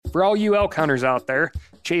For all you elk hunters out there,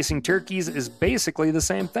 chasing turkeys is basically the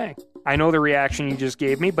same thing. I know the reaction you just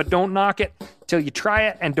gave me, but don't knock it till you try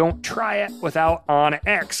it, and don't try it without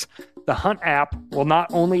OnX. The Hunt app will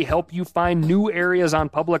not only help you find new areas on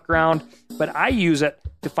public ground, but I use it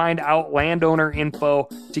to find out landowner info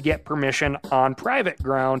to get permission on private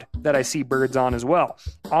ground that I see birds on as well.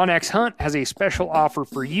 OnX Hunt has a special offer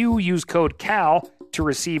for you. Use code CAL to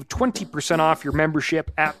receive 20% off your membership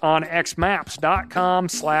at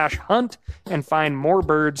onxmaps.com/hunt and find more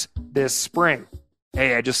birds this spring.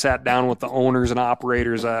 Hey, I just sat down with the owners and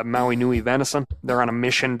operators of Maui Nui Venison. They're on a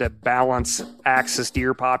mission to balance axis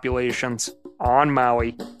deer populations on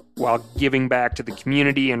Maui while giving back to the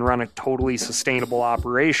community and run a totally sustainable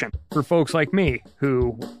operation. For folks like me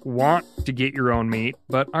who want to get your own meat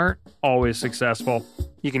but aren't always successful,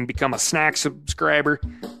 you can become a snack subscriber,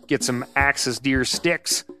 get some axis deer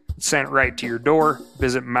sticks sent right to your door.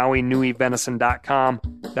 Visit MauiNuiVenison.com.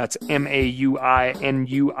 That's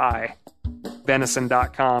MAUINUI.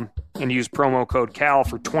 venison.com and use promo code CAL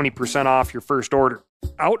for 20% off your first order.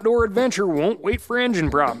 Outdoor adventure won't wait for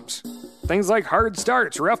engine problems. Things like hard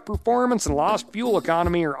starts, rough performance, and lost fuel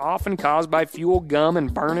economy are often caused by fuel gum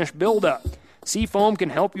and varnish buildup. Seafoam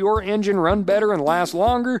can help your engine run better and last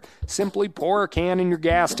longer. Simply pour a can in your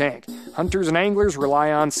gas tank. Hunters and anglers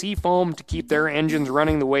rely on Seafoam to keep their engines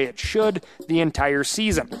running the way it should the entire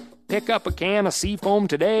season. Pick up a can of Seafoam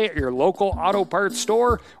today at your local auto parts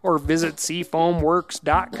store or visit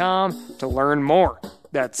seafoamworks.com to learn more.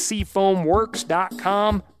 That's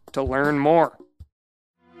seafoamworks.com to learn more.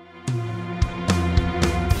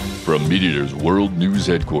 From MeatEater's World News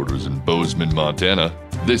Headquarters in Bozeman, Montana,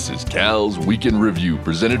 this is Cal's Weekend Review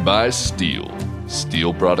presented by Steel.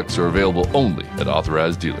 Steel products are available only at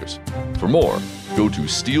authorized dealers. For more, go to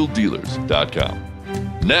steeldealers.com.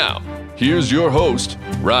 Now, here's your host,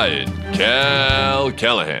 Ryan Cal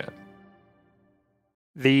Callahan.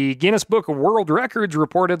 The Guinness Book of World Records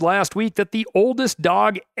reported last week that the oldest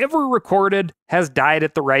dog ever recorded has died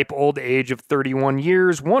at the ripe old age of 31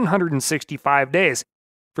 years, 165 days.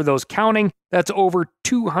 For those counting, that's over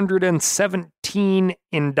 217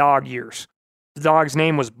 in dog years. The dog's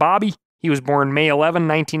name was Bobby. He was born May 11,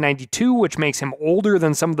 1992, which makes him older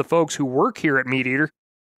than some of the folks who work here at MeatEater.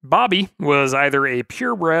 Bobby was either a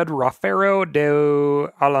purebred Rafeiro do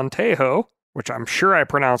Alentejo, which I'm sure I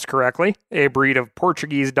pronounced correctly, a breed of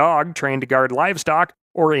Portuguese dog trained to guard livestock,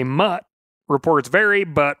 or a mutt. Reports vary,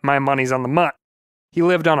 but my money's on the mutt. He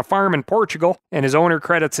lived on a farm in Portugal, and his owner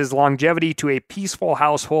credits his longevity to a peaceful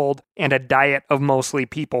household and a diet of mostly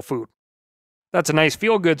people food. That's a nice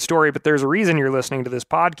feel-good story, but there's a reason you're listening to this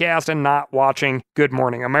podcast and not watching Good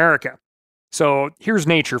Morning America. So here's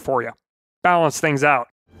nature for you. Balance things out.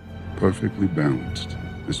 Perfectly balanced,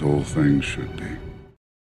 as all things should be.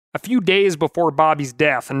 A few days before Bobby's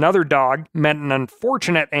death, another dog met an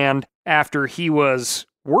unfortunate end after he was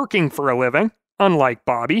working for a living, unlike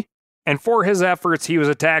Bobby, and for his efforts he was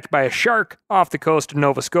attacked by a shark off the coast of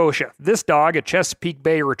Nova Scotia. This dog, a Chesapeake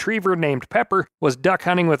Bay retriever named Pepper, was duck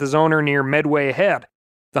hunting with his owner near Medway Head.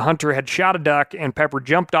 The hunter had shot a duck, and Pepper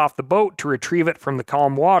jumped off the boat to retrieve it from the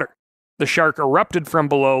calm water. The shark erupted from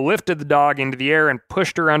below, lifted the dog into the air, and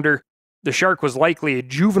pushed her under. The shark was likely a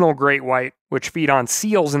juvenile great white, which feed on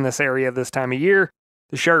seals in this area this time of year.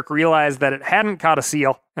 The shark realized that it hadn't caught a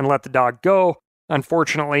seal and let the dog go.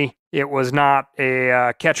 Unfortunately, it was not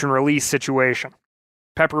a catch and release situation.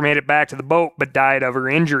 Pepper made it back to the boat but died of her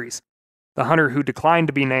injuries. The hunter, who declined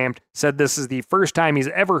to be named, said this is the first time he's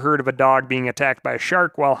ever heard of a dog being attacked by a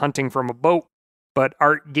shark while hunting from a boat. But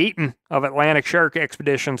Art Gayton of Atlantic Shark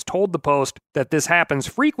Expeditions told the Post that this happens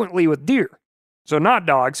frequently with deer. So not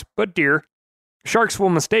dogs, but deer. Sharks will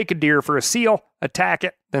mistake a deer for a seal, attack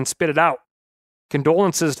it, then spit it out.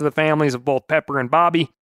 Condolences to the families of both Pepper and Bobby.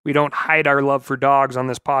 We don't hide our love for dogs on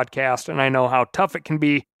this podcast, and I know how tough it can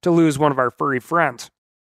be to lose one of our furry friends.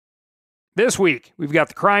 This week, we've got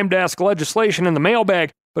the crime desk legislation in the mailbag,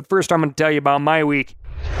 but first I'm going to tell you about my week.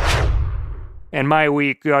 And my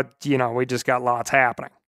week, we just got lots happening.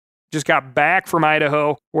 Just got back from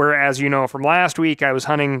Idaho, where, as you know from last week, I was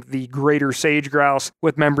hunting the greater sage grouse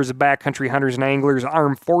with members of Backcountry Hunters and Anglers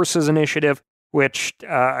Armed Forces Initiative, which,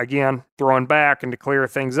 again, throwing back and to clear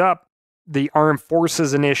things up, the Armed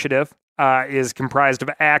Forces Initiative is comprised of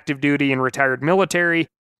active duty and retired military.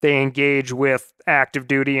 They engage with active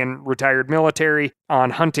duty and retired military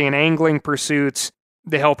on hunting and angling pursuits.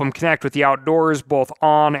 They help them connect with the outdoors, both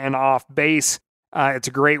on and off base. It's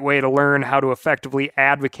a great way to learn how to effectively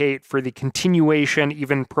advocate for the continuation,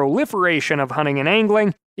 even proliferation of hunting and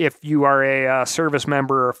angling if you are a service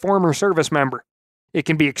member or a former service member. It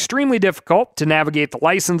can be extremely difficult to navigate the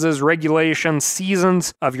licenses, regulations,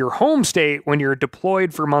 seasons of your home state when you're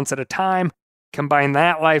deployed for months at a time. Combine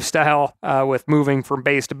that lifestyle with moving from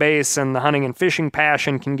base to base, and the hunting and fishing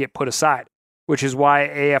passion can get put aside, which is why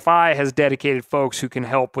AFI has dedicated folks who can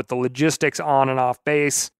help with the logistics on and off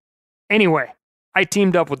base. Anyway, I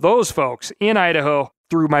teamed up with those folks in Idaho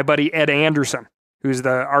through my buddy Ed Anderson, who's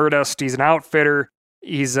the artist. He's an outfitter.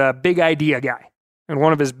 He's a big idea guy. And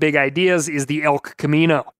one of his big ideas is the Elk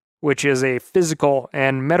Camino, which is a physical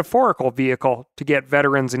and metaphorical vehicle to get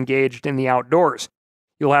veterans engaged in the outdoors.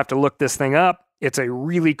 You'll have to look this thing up. It's a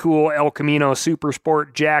really cool El Camino Super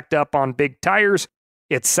Sport jacked up on big tires.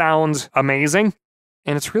 It sounds amazing,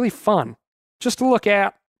 and it's really fun just to look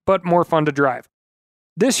at, but more fun to drive.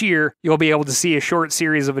 This year, you'll be able to see a short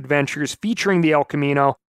series of adventures featuring the El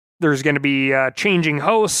Camino. There's going to be changing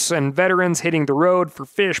hosts and veterans hitting the road for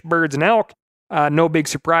fish, birds, and elk. No big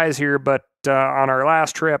surprise here, but on our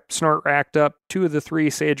last trip, Snort racked up 2 of the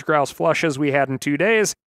 3 sage grouse flushes we had in 2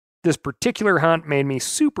 days. This particular hunt made me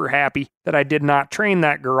super happy that I did not train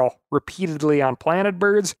that girl repeatedly on planted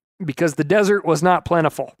birds because the desert was not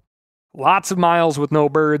plentiful. Lots of miles with no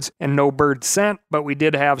birds and no bird scent, but we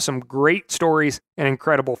did have some great stories and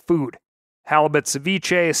incredible food. Halibut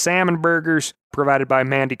ceviche, salmon burgers, provided by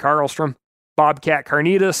Mandy Karlstrom. Bobcat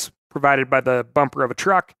carnitas, provided by the bumper of a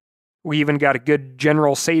truck. We even got a good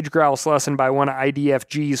general sage grouse lesson by one of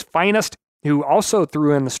IDFG's finest, who also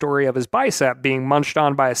threw in the story of his bicep being munched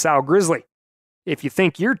on by a sow grizzly. If you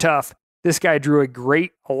think you're tough, this guy drew a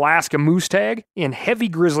great Alaska moose tag in heavy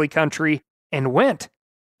grizzly country and went.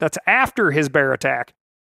 That's after his bear attack.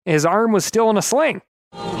 His arm was still in a sling.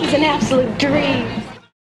 He's an absolute dream.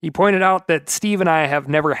 He pointed out that Steve and I have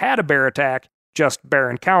never had a bear attack, just bear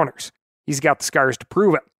encounters. He's got the scars to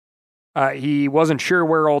prove it. He wasn't sure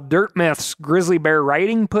where old Dirt Myth's grizzly bear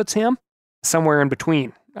riding puts him. Somewhere in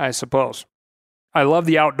between, I suppose. I love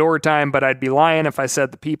the outdoor time, but I'd be lying if I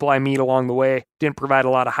said the people I meet along the way didn't provide a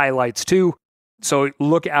lot of highlights too. So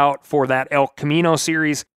look out for that El Camino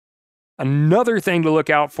series. Another thing to look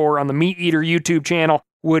out for on the Meat Eater YouTube channel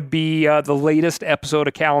would be the latest episode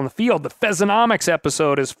of Cal in the Field. The Pheasantomics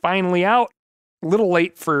episode is finally out. A little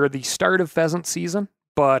late for the start of pheasant season,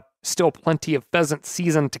 but still plenty of pheasant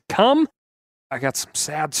season to come. I got some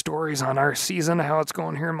sad stories on our season, how it's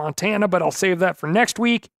going here in Montana, but I'll save that for next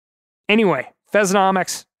week. Anyway,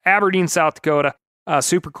 Pheasantomics, Aberdeen, South Dakota.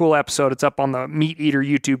 Super cool episode. It's up on the Meat Eater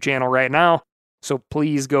YouTube channel right now, so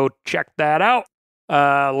please go check that out.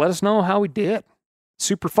 Let us know how we did.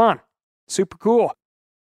 Super fun. Super cool.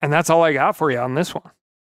 And that's all I got for you on this one.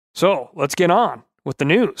 So let's get on with the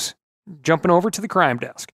news. Jumping over to the crime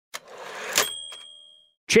desk.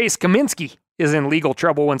 Chase Kaminsky is in legal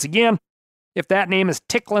trouble once again. If that name is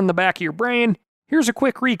tickling the back of your brain, here's a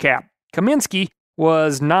quick recap. Kaminsky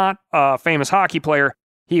was not a famous hockey player.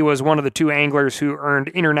 He was one of the 2 anglers who earned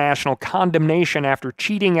international condemnation after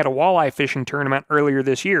cheating at a walleye fishing tournament earlier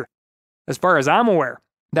this year. As far as I'm aware,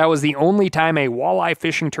 that was the only time a walleye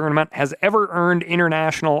fishing tournament has ever earned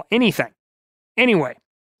international anything. Anyway,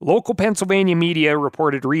 local Pennsylvania media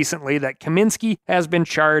reported recently that Kaminsky has been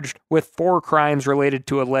charged with 4 crimes related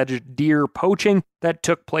to alleged deer poaching that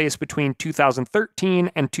took place between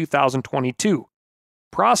 2013 and 2022.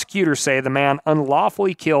 Prosecutors say the man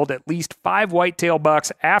unlawfully killed at least 5 whitetail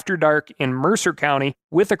bucks after dark in Mercer County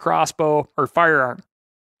with a crossbow or firearm.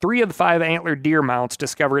 3 of the 5 antlered deer mounts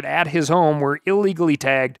discovered at his home were illegally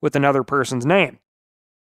tagged with another person's name.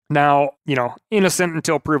 Now, innocent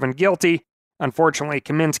until proven guilty. Unfortunately,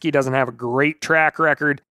 Kaminsky doesn't have a great track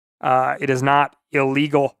record. It is not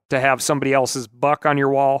illegal to have somebody else's buck on your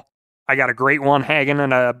wall. I got a great one hanging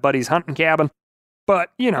in a buddy's hunting cabin. But,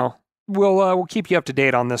 we'll keep you up to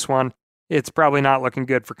date on this one. It's probably not looking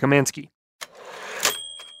good for Kaminsky.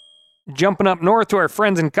 Jumping up north to our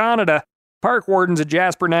friends in Canada, park wardens at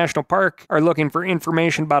Jasper National Park are looking for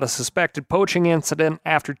information about a suspected poaching incident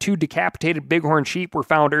after 2 decapitated bighorn sheep were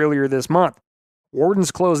found earlier this month.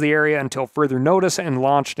 Wardens closed the area until further notice and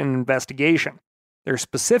launched an investigation. They're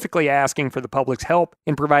specifically asking for the public's help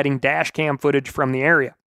in providing dash cam footage from the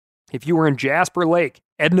area. If you were in Jasper Lake,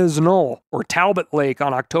 Edna's Knoll, or Talbot Lake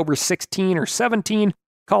on October 16 or 17,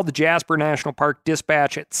 call the Jasper National Park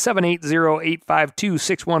Dispatch at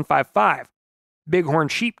 780-852-6155. Bighorn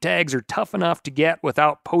sheep tags are tough enough to get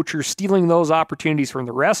without poachers stealing those opportunities from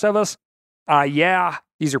the rest of us. Yeah,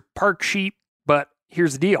 these are park sheep, but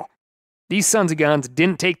here's the deal. These sons of guns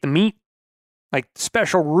didn't take the meat. Like,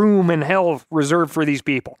 special room in hell reserved for these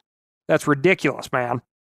people. That's ridiculous, man.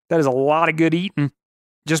 That is a lot of good eating.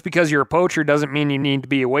 Just because you're a poacher doesn't mean you need to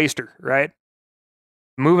be a waster, right?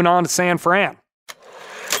 Moving on to San Fran.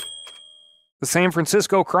 The San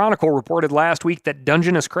Francisco Chronicle reported last week that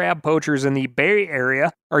Dungeness crab poachers in the Bay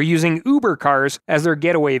Area are using Uber cars as their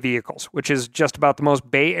getaway vehicles, which is just about the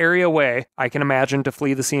most Bay Area way I can imagine to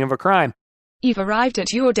flee the scene of a crime. You've arrived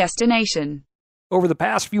at your destination. Over the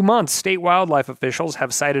past few months, state wildlife officials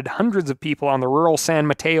have cited hundreds of people on the rural San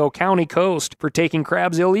Mateo County coast for taking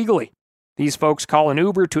crabs illegally. These folks call an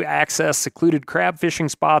Uber to access secluded crab fishing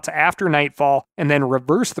spots after nightfall and then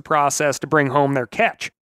reverse the process to bring home their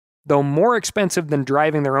catch. Though more expensive than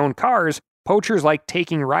driving their own cars, poachers like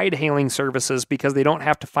taking ride-hailing services because they don't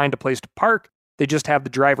have to find a place to park. They just have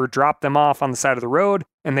the driver drop them off on the side of the road,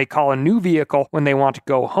 and they call a new vehicle when they want to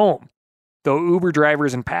go home. Though Uber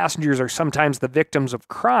drivers and passengers are sometimes the victims of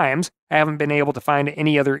crimes, I haven't been able to find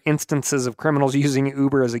any other instances of criminals using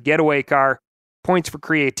Uber as a getaway car. Points for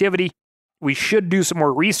creativity. We should do some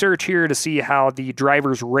more research here to see how the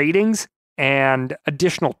driver's ratings and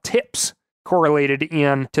additional tips correlated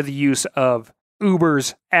in to the use of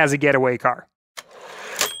Ubers as a getaway car.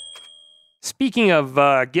 Speaking of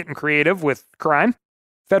getting creative with crime,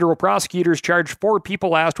 federal prosecutors charged 4 people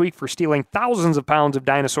last week for stealing thousands of pounds of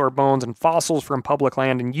dinosaur bones and fossils from public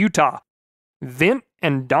land in Utah. Vint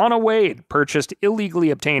and Donna Wade purchased illegally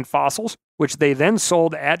obtained fossils, which they then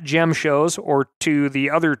sold at gem shows or to the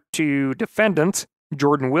other 2 defendants,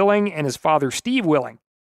 Jordan Willing and his father Steve Willing.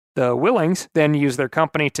 The Willings then used their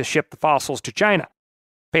company to ship the fossils to China.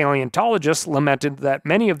 Paleontologists lamented that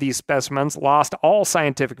many of these specimens lost all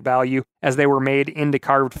scientific value as they were made into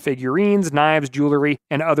carved figurines, knives, jewelry,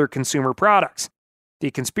 and other consumer products.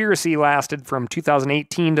 The conspiracy lasted from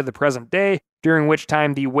 2018 to the present day, during which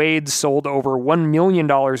time the Wades sold over $1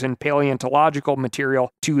 million in paleontological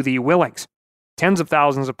material to the Willings. Tens of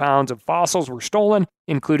thousands of pounds of fossils were stolen,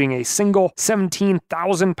 including a single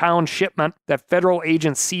 17,000-pound shipment that federal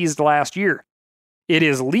agents seized last year. It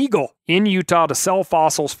is legal in Utah to sell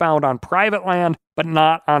fossils found on private land, but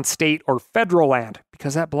not on state or federal land,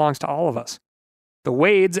 because that belongs to all of us. The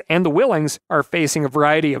Wades and the Willings are facing a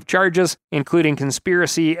variety of charges, including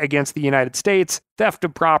conspiracy against the United States, theft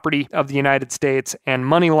of property of the United States, and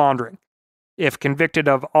money laundering. If convicted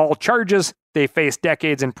of all charges, they face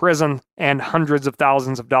decades in prison and hundreds of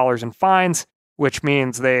thousands of dollars in fines, which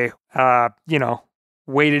means they,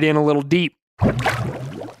 waded in a little deep.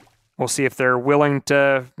 We'll see if they're willing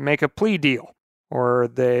to make a plea deal, or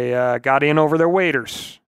they got in over their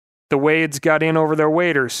waders. The Wades got in over their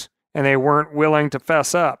waders, and they weren't willing to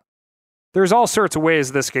fess up. There's all sorts of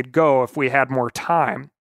ways this could go if we had more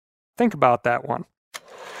time. Think about that one.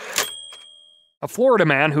 A Florida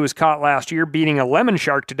man who was caught last year beating a lemon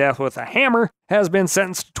shark to death with a hammer has been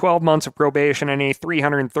sentenced to 12 months of probation and a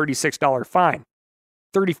 $336 fine.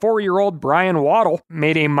 34-year-old Brian Waddle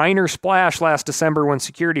made a minor splash last December when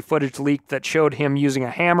security footage leaked that showed him using a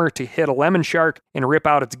hammer to hit a lemon shark and rip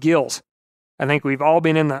out its gills. I think we've all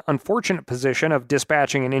been in the unfortunate position of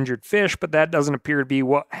dispatching an injured fish, but that doesn't appear to be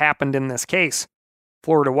what happened in this case.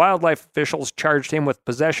 Florida wildlife officials charged him with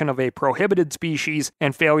possession of a prohibited species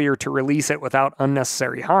and failure to release it without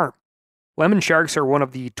unnecessary harm. Lemon sharks are one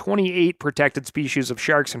of the 28 protected species of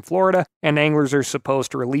sharks in Florida, and anglers are supposed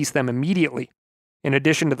to release them immediately. In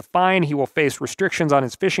addition to the fine, he will face restrictions on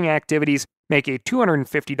his fishing activities, make a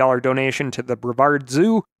 $250 donation to the Brevard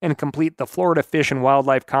Zoo, and complete the Florida Fish and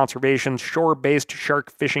Wildlife Conservation's shore-based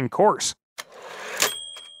shark fishing course.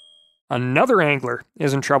 Another angler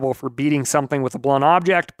is in trouble for beating something with a blunt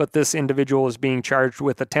object, but this individual is being charged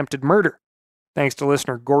with attempted murder. Thanks to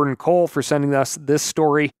listener Gordon Cole for sending us this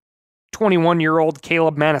story. 21-year-old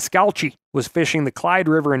Caleb Maniscalchi was fishing the Clyde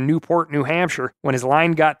River in Newport, New Hampshire, when his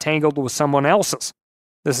line got tangled with someone else's.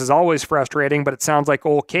 This is always frustrating, but it sounds like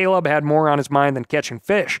old Caleb had more on his mind than catching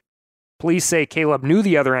fish. Police say Caleb knew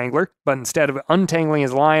the other angler, but instead of untangling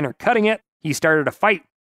his line or cutting it, he started a fight.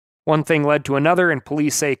 One thing led to another, and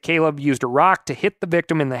police say Caleb used a rock to hit the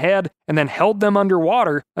victim in the head and then held them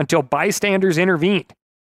underwater until bystanders intervened.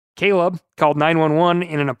 Caleb called 911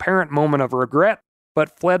 in an apparent moment of regret,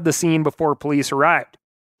 but fled the scene before police arrived.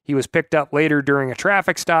 He was picked up later during a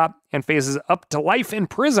traffic stop and faces up to life in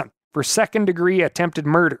prison for second-degree attempted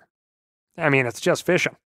murder. I mean, it's just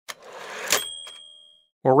fishing.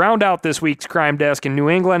 We'll round out this week's crime desk in New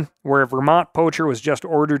England, where a Vermont poacher was just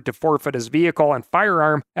ordered to forfeit his vehicle and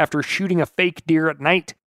firearm after shooting a fake deer at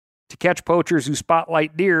night. To catch poachers who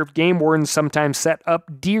spotlight deer, game wardens sometimes set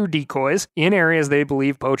up deer decoys in areas they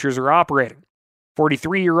believe poachers are operating.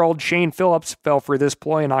 43-year-old Shane Phillips fell for this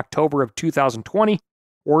ploy in October of 2020.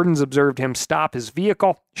 Wardens observed him stop his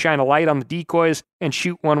vehicle, shine a light on the decoys, and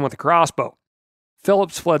shoot one with a crossbow.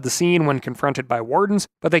 Phillips fled the scene when confronted by wardens,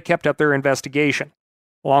 but they kept up their investigation,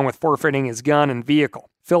 along with forfeiting his gun and vehicle.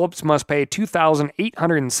 Phillips must pay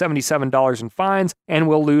 $2,877 in fines and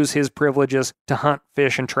will lose his privileges to hunt,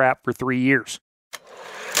 fish, and trap for 3 years.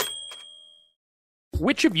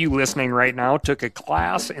 Which of you listening right now took a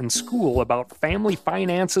class in school about Family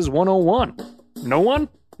Finances 101? No one?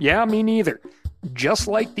 Yeah, me neither. Just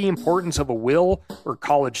like the importance of a will or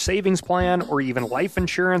college savings plan or even life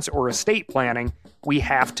insurance or estate planning, we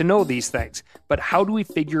have to know these things. But how do we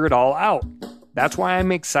figure it all out? That's why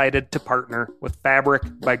I'm excited to partner with Fabric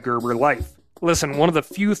by Gerber Life. Listen, one of the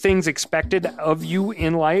few things expected of you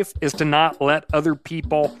in life is to not let other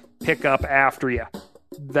people pick up after you.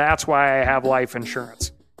 That's why I have life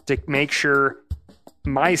insurance, to make sure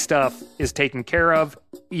my stuff is taken care of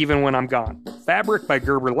even when I'm gone. Fabric by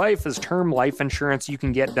Gerber Life is term life insurance you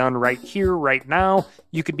can get done right here, right now.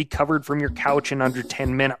 You could be covered from your couch in under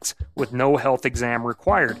 10 minutes with no health exam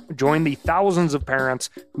required. Join the thousands of parents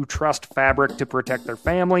who trust Fabric to protect their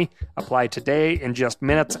family. Apply today in just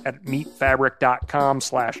minutes at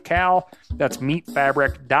meetfabric.com/Cal. That's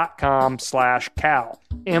meetfabric.com/Cal.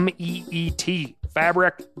 MEET.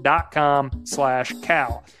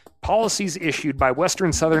 Fabric.com/Cal. Policies issued by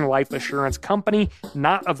Western Southern Life Assurance Company,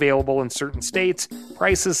 not available in certain states.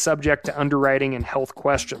 Prices subject to underwriting and health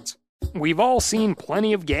questions. We've all seen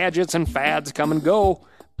plenty of gadgets and fads come and go,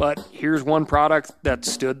 but here's one product that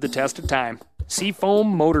stood the test of time: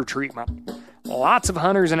 Seafoam Motor Treatment. Lots of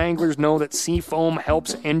hunters and anglers know that Seafoam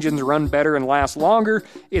helps engines run better and last longer.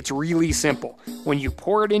 It's really simple. When you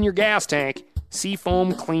pour it in your gas tank,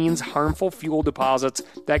 Seafoam cleans harmful fuel deposits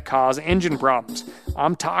that cause engine problems.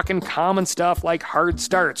 I'm talking common stuff like hard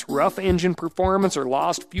starts, rough engine performance, or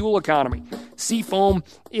lost fuel economy. Seafoam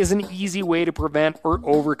is an easy way to prevent or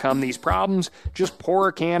overcome these problems. Just pour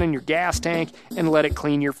a can in your gas tank and let it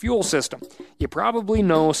clean your fuel system. You probably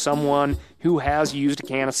know someone who has used a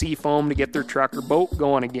can of Seafoam to get their truck or boat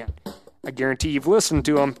going again. I guarantee you've listened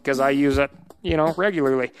to them because I use it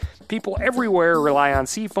regularly. People everywhere rely on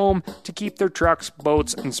Seafoam to keep their trucks,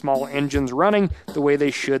 boats, and small engines running the way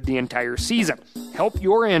they should the entire season. Help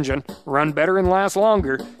your engine run better and last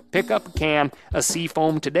longer. Pick up a can of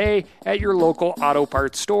Seafoam today at your local auto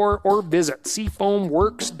parts store or visit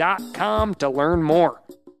seafoamworks.com to learn more.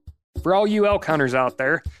 For all you elk hunters out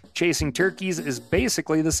there, chasing turkeys is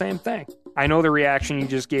basically the same thing. I know the reaction you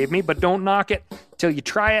just gave me, but don't knock it till you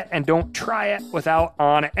try it, and don't try it without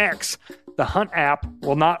OnX. The Hunt app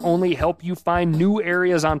will not only help you find new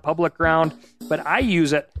areas on public ground, but I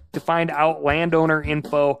use it to find out landowner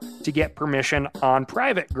info to get permission on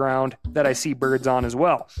private ground that I see birds on as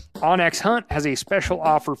well. OnX Hunt has a special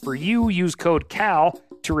offer for you. Use code CAL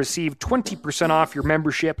to receive 20% off your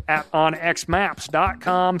membership at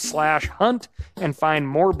onxmaps.com/hunt and find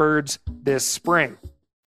more birds this spring.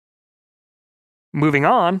 Moving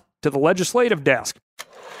on to the legislative desk.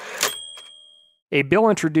 A bill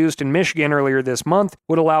introduced in Michigan earlier this month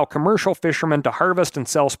would allow commercial fishermen to harvest and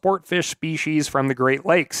sell sport fish species from the Great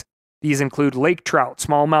Lakes. These include lake trout,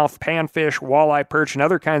 smallmouth panfish, walleye, perch, and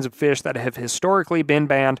other kinds of fish that have historically been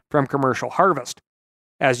banned from commercial harvest.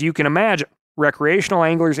 As you can imagine, recreational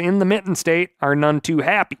anglers in the Mitten State are none too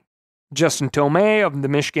happy. Justin Tomei of the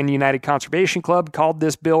Michigan United Conservation Club called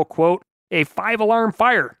this bill, quote, a 5-alarm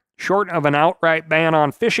fire. Short of an outright ban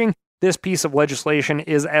on fishing, this piece of legislation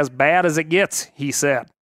is as bad as it gets, he said.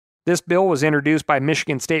 This bill was introduced by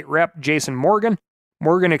Michigan State Rep. Jason Morgan.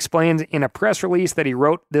 Morgan explains in a press release that he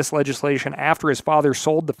wrote this legislation after his father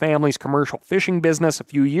sold the family's commercial fishing business a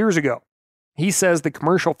few years ago. He says the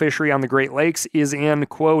commercial fishery on the Great Lakes is in,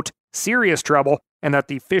 quote, serious trouble, and that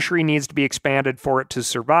the fishery needs to be expanded for it to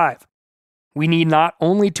survive. We need not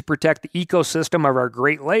only to protect the ecosystem of our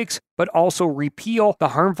Great Lakes, but also repeal the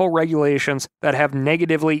harmful regulations that have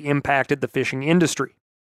negatively impacted the fishing industry.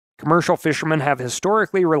 Commercial fishermen have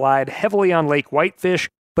historically relied heavily on lake whitefish,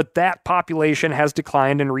 but that population has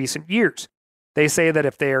declined in recent years. They say that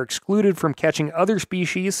if they are excluded from catching other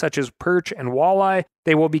species such as perch and walleye,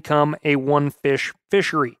 they will become a one-fish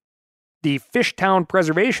fishery. The Fishtown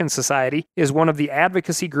Preservation Society is one of the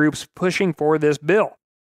advocacy groups pushing for this bill.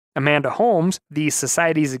 Amanda Holmes, the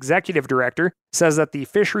Society's executive director, says that the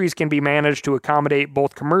fisheries can be managed to accommodate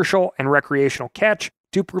both commercial and recreational catch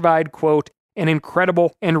to provide, quote, an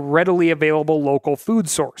incredible and readily available local food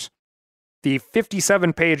source. The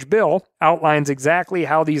 57-page bill outlines exactly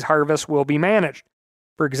how these harvests will be managed.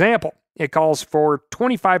 For example, it calls for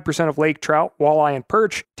 25% of lake trout, walleye, and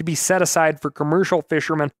perch to be set aside for commercial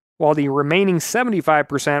fishermen, while the remaining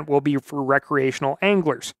 75% will be for recreational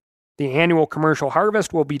anglers. The annual commercial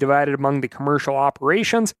harvest will be divided among the commercial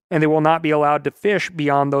operations, and they will not be allowed to fish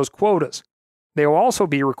beyond those quotas. They will also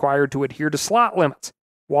be required to adhere to slot limits.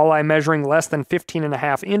 Walleye measuring less than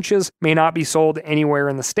 15.5 inches may not be sold anywhere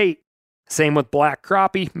in the state. Same with black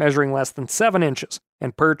crappie measuring less than 7 inches,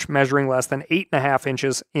 and perch measuring less than 8.5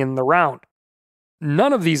 inches in the round.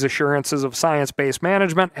 None of these assurances of science-based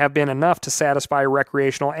management have been enough to satisfy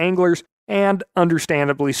recreational anglers, and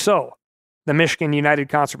understandably so. The Michigan United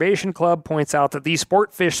Conservation Club points out that these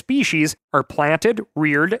sport fish species are planted,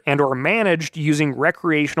 reared, and/or managed using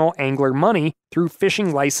recreational angler money through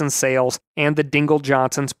fishing license sales and the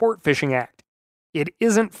Dingell-Johnson Sport Fishing Act. It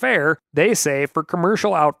isn't fair, they say, for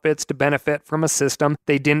commercial outfits to benefit from a system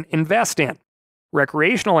they didn't invest in.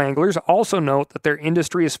 Recreational anglers also note that their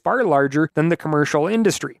industry is far larger than the commercial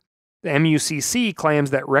industry. The MUCC claims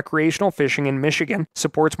that recreational fishing in Michigan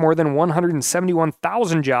supports more than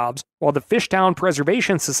 171,000 jobs, while the Fishtown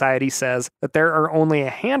Preservation Society says that there are only a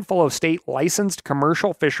handful of state licensed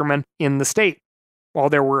commercial fishermen in the state. While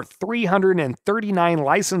there were 339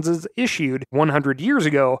 licenses issued 100 years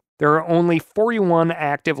ago, there are only 41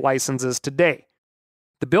 active licenses today.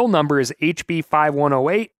 The bill number is HB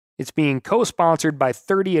 5108. It's being co-sponsored by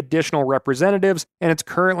 30 additional representatives, and it's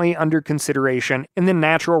currently under consideration in the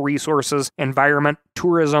Natural Resources, Environment,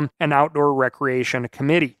 Tourism, and Outdoor Recreation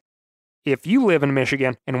Committee. If you live in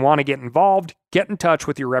Michigan and want to get involved, get in touch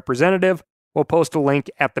with your representative. We'll post a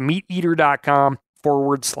link at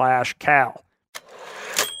themeateater.com/Cal.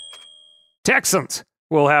 Texans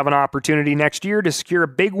will have an opportunity next year to secure a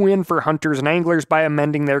big win for hunters and anglers by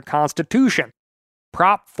amending their constitution.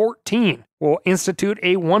 Prop 14 will institute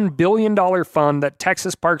a $1 billion fund that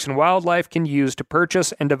Texas Parks and Wildlife can use to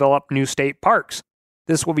purchase and develop new state parks.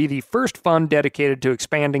 This will be the first fund dedicated to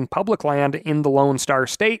expanding public land in the Lone Star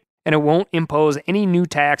State, and it won't impose any new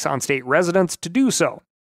tax on state residents to do so.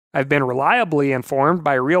 I've been reliably informed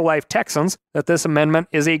by real-life Texans that this amendment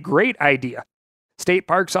is a great idea. State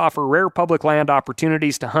parks offer rare public land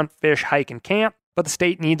opportunities to hunt, fish, hike, and camp, but the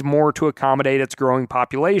state needs more to accommodate its growing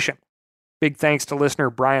population. Big thanks to listener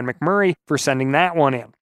Brian McMurray for sending that one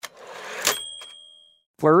in.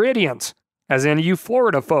 Floridians, as in you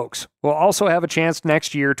Florida folks, will also have a chance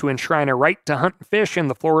next year to enshrine a right to hunt and fish in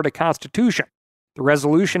the Florida Constitution. The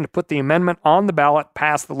resolution to put the amendment on the ballot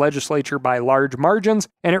passed the legislature by large margins,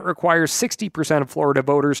 and it requires 60% of Florida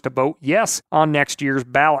voters to vote yes on next year's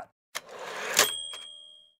ballot.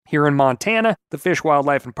 Here in Montana, the Fish,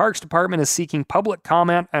 Wildlife, and Parks Department is seeking public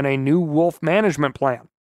comment on a new wolf management plan.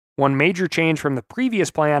 One major change from the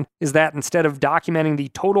previous plan is that instead of documenting the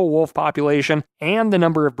total wolf population and the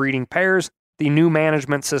number of breeding pairs, the new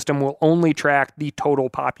management system will only track the total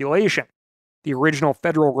population. The original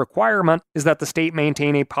federal requirement is that the state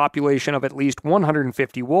maintain a population of at least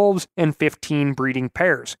 150 wolves and 15 breeding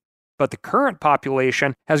pairs. But the current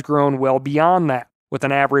population has grown well beyond that, with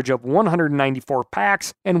an average of 194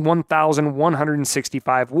 packs and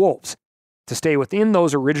 1,165 wolves. To stay within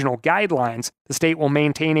those original guidelines, the state will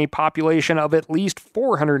maintain a population of at least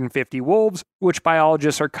 450 wolves, which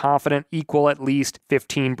biologists are confident equal at least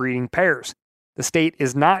 15 breeding pairs. The state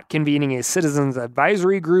is not convening a citizens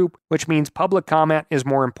advisory group, which means public comment is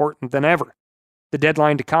more important than ever. The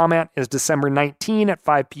deadline to comment is December 19 at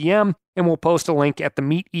 5 p.m., and we'll post a link at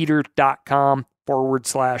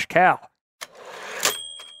themeateater.com/Cal.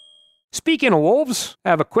 Speaking of wolves, I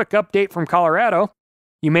have a quick update from Colorado.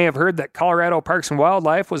 You may have heard that Colorado Parks and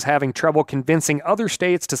Wildlife was having trouble convincing other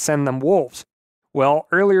states to send them wolves. Well,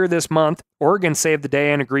 earlier this month, Oregon saved the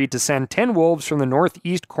day and agreed to send 10 wolves from the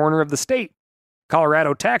northeast corner of the state.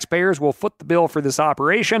 Colorado taxpayers will foot the bill for this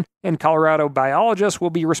operation, and Colorado biologists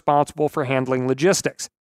will be responsible for handling logistics.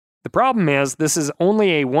 The problem is, this is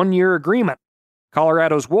only a one-year agreement.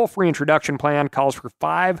 Colorado's wolf reintroduction plan calls for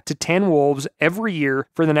 5 to 10 wolves every year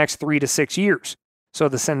for the next 3 to 6 years. So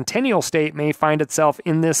the Centennial State may find itself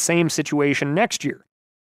in this same situation next year.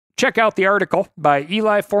 Check out the article by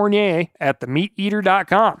Eli Fournier at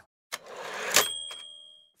themeateater.com.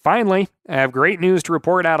 Finally, I have great news to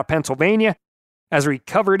report out of Pennsylvania. As we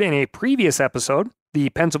covered in a previous episode, the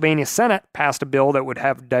Pennsylvania Senate passed a bill that would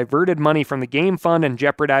have diverted money from the game fund and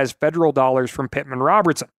jeopardized federal dollars from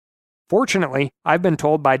Pittman-Robertson. Fortunately, I've been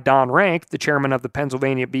told by Don Rank, the chairman of the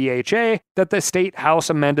Pennsylvania BHA, that the state house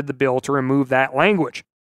amended the bill to remove that language.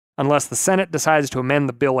 Unless the Senate decides to amend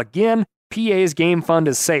the bill again, PA's game fund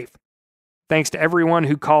is safe. Thanks to everyone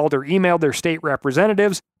who called or emailed their state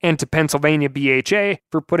representatives, and to Pennsylvania BHA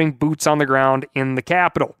for putting boots on the ground in the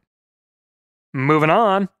Capitol. Moving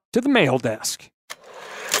on to the mail desk.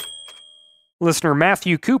 Listener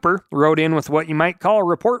Matthew Cooper wrote in with what you might call a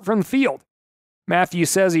report from the field. Matthew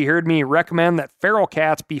says he heard me recommend that feral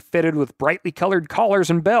cats be fitted with brightly colored collars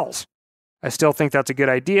and bells. I still think that's a good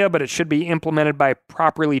idea, but it should be implemented by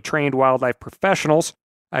properly trained wildlife professionals.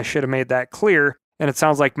 I should have made that clear. and it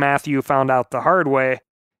sounds like Matthew found out the hard way.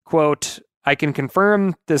 Quote, I can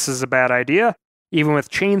confirm this is a bad idea. Even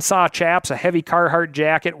with chainsaw chaps, a heavy Carhartt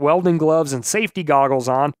jacket, welding gloves, and safety goggles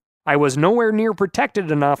on, I was nowhere near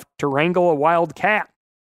protected enough to wrangle a wild cat.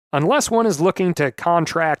 Unless one is looking to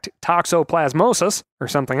contract toxoplasmosis or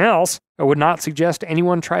something else, I would not suggest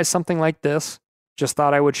anyone tries something like this. Just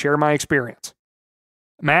thought I would share my experience.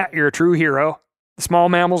 Matt, you're a true hero. The small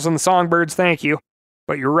mammals and the songbirds thank you,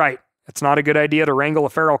 but you're right. It's not a good idea to wrangle a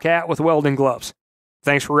feral cat with welding gloves.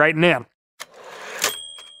 Thanks for writing in.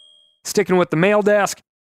 Sticking with the mail desk,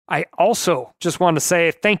 I also just wanted to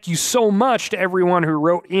say thank you so much to everyone who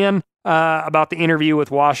wrote in about the interview with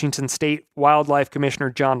Washington State Wildlife Commissioner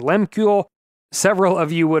John Lemkuhl. Several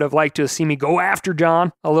of you would have liked to see me go after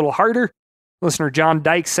John a little harder. Listener John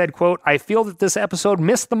Dykes said, quote, I feel that this episode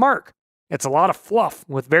missed the mark. It's a lot of fluff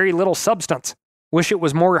with very little substance. Wish it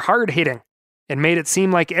was more hard-hitting. It made it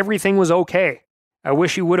seem like everything was okay. I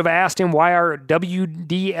wish you would have asked him why our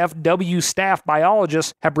WDFW staff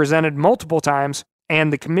biologists have presented multiple times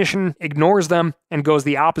and the commission ignores them and goes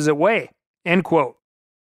the opposite way. End quote.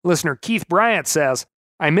 Listener Keith Bryant says,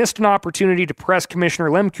 I missed an opportunity to press Commissioner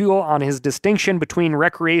Lemkuhl on his distinction between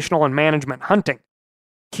recreational and management hunting.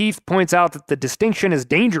 Keith points out that the distinction is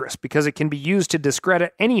dangerous because it can be used to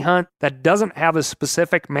discredit any hunt that doesn't have a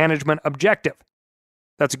specific management objective.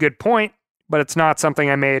 That's a good point, but it's not something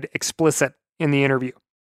I made explicit in the interview.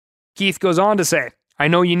 Keith goes on to say, I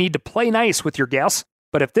know you need to play nice with your guests,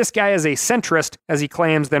 but if this guy is a centrist, as he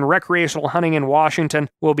claims, then recreational hunting in Washington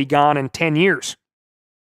will be gone in 10 years.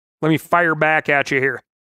 Let me fire back at you here.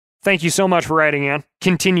 Thank you so much for writing in.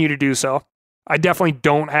 Continue to do so. I definitely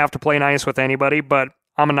don't have to play nice with anybody, but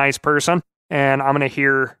I'm a nice person, and I'm going to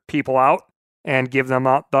hear people out and give them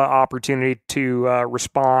the opportunity to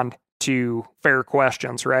respond to fair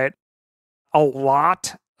questions, right? A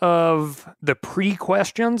lot of the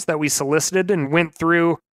pre-questions that we solicited and went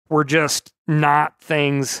through were just not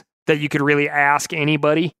things that you could really ask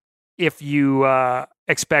anybody if you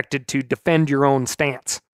expected to defend your own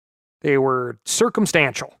stance. They were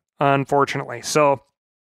circumstantial, unfortunately. So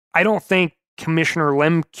I don't think Commissioner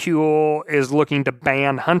Lemkuhl is looking to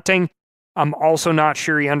ban hunting. I'm also not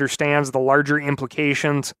sure he understands the larger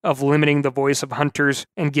implications of limiting the voice of hunters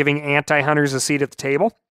and giving anti-hunters a seat at the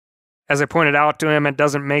table. As I pointed out to him, it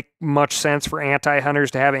doesn't make much sense for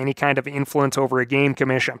anti-hunters to have any kind of influence over a game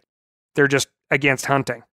commission. They're just against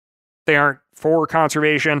hunting. They aren't for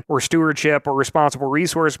conservation or stewardship or responsible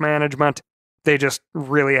resource management. They just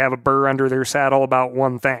really have a burr under their saddle about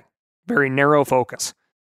one thing. Very narrow focus.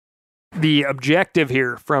 The objective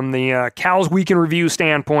here from the Cal's Week in Review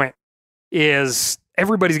standpoint is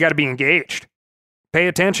everybody's got to be engaged. Pay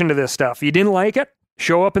attention to this stuff. You didn't like it?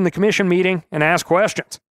 Show up in the commission meeting and ask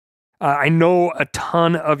questions. I know a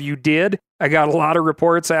ton of you did. I got a lot of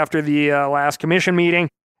reports after the last commission meeting.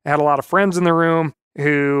 I had a lot of friends in the room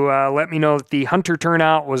who let me know that the hunter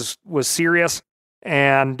turnout was serious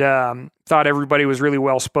and thought everybody was really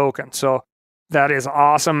well spoken. So that is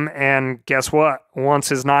awesome. And guess what?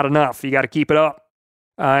 Once is not enough. You got to keep it up.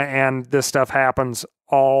 And this stuff happens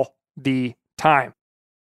all the time.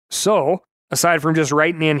 So aside from just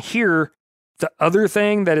writing in here, the other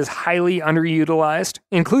thing that is highly underutilized,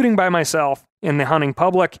 including by myself in the hunting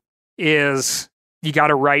public, is you got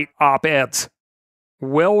to write op-eds.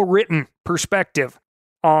 Well-written perspective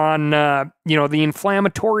on, the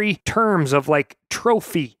inflammatory terms of like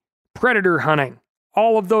trophy, predator hunting,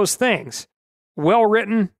 all of those things.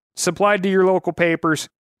 Well-written, supplied to your local papers.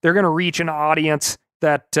 They're going to reach an audience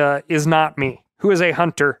that is not me, who is a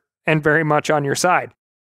hunter and very much on your side.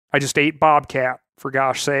 I just ate bobcat, for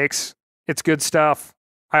gosh sakes. It's good stuff.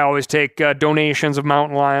 I always take donations of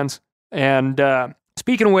mountain lions. And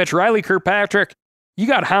speaking of which, Riley Kirkpatrick, you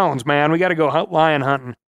got hounds, man. We got to go lion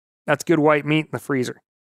hunting. That's good white meat in the freezer.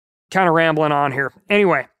 Kind of rambling on here.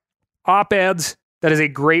 Anyway, op-eds, that is a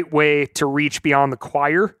great way to reach beyond the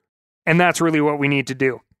choir. And that's really what we need to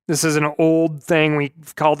do. This is an old thing.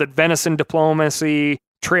 We've called it venison diplomacy,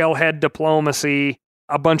 trailhead diplomacy,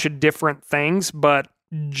 a bunch of different things, but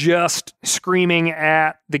just screaming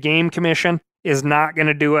at the game commission is not going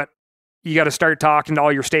to do it. You got to start talking to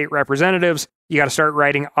all your state representatives. You got to start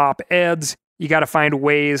writing op-eds. You got to find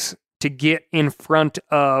ways to get in front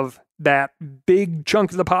of that big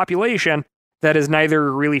chunk of the population that is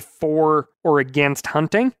neither really for or against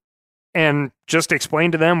hunting, and just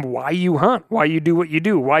explain to them why you hunt, why you do what you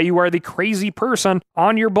do, why you are the crazy person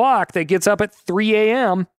on your block that gets up at 3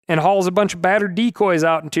 a.m. and hauls a bunch of battered decoys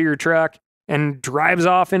out into your truck and drives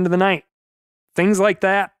off into the night. Things like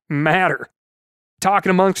that matter. Talking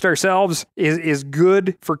amongst ourselves is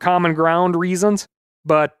good for common ground reasons,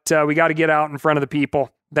 but we got to get out in front of the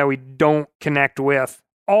people that we don't connect with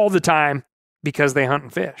all the time because they hunt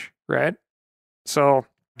and fish, right? So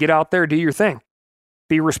get out there, do your thing.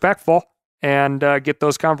 Be respectful, and get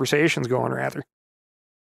those conversations going, rather.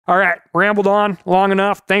 All right, rambled on long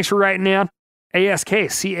enough. Thanks for writing in.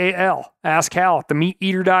 ASKCAL, askcal at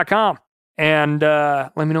themeateater.com. And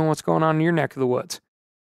let me know what's going on in your neck of the woods.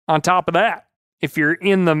 On top of that, if you're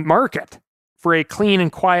in the market for a clean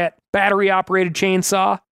and quiet battery-operated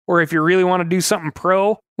chainsaw, or if you really want to do something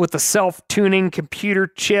pro with a self-tuning,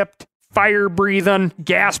 computer-chipped, fire-breathing,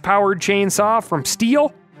 gas-powered chainsaw from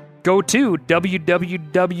Stihl, go to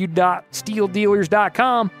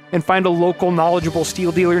www.stihldealers.com and find a local, knowledgeable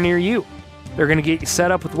Stihl dealer near you. They're going to get you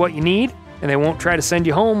set up with what you need, and they won't try to send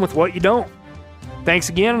you home with what you don't. Thanks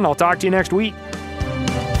again, and I'll talk to you next week.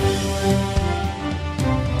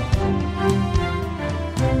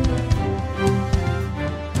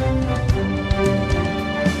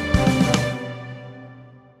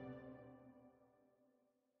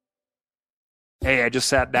 Hey, I just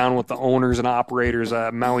sat down with the owners and operators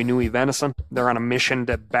of Maui Nui Venison. They're on a mission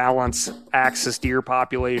to balance axis deer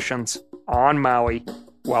populations on Maui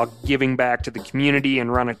while giving back to the community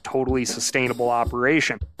and run a totally sustainable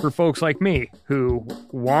operation. For folks like me who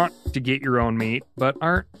want to get your own meat but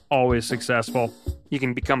aren't always successful, you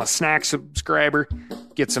can become a snack subscriber,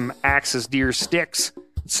 get some axis deer sticks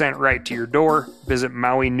sent right to your door. Visit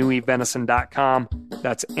MauiNuiVenison.com.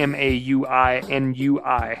 That's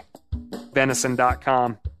MAUINUI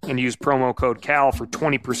venison.com and use promo code CAL for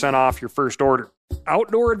 20% off your first order.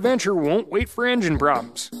 Outdoor adventure won't wait for engine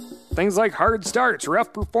problems. Things like hard starts,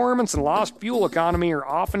 rough performance, and lost fuel economy are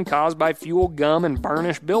often caused by fuel gum and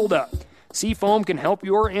varnish buildup. Seafoam can help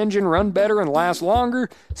your engine run better and last longer.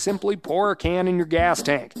 Simply pour a can in your gas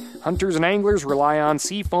tank. Hunters and anglers rely on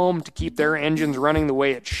Seafoam to keep their engines running the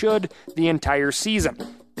way it should the entire season.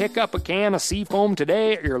 Pick up a can of Seafoam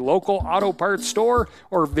today at your local auto parts store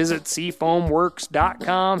or visit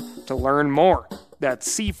seafoamworks.com to learn more. That's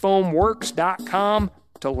seafoamworks.com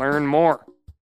to learn more.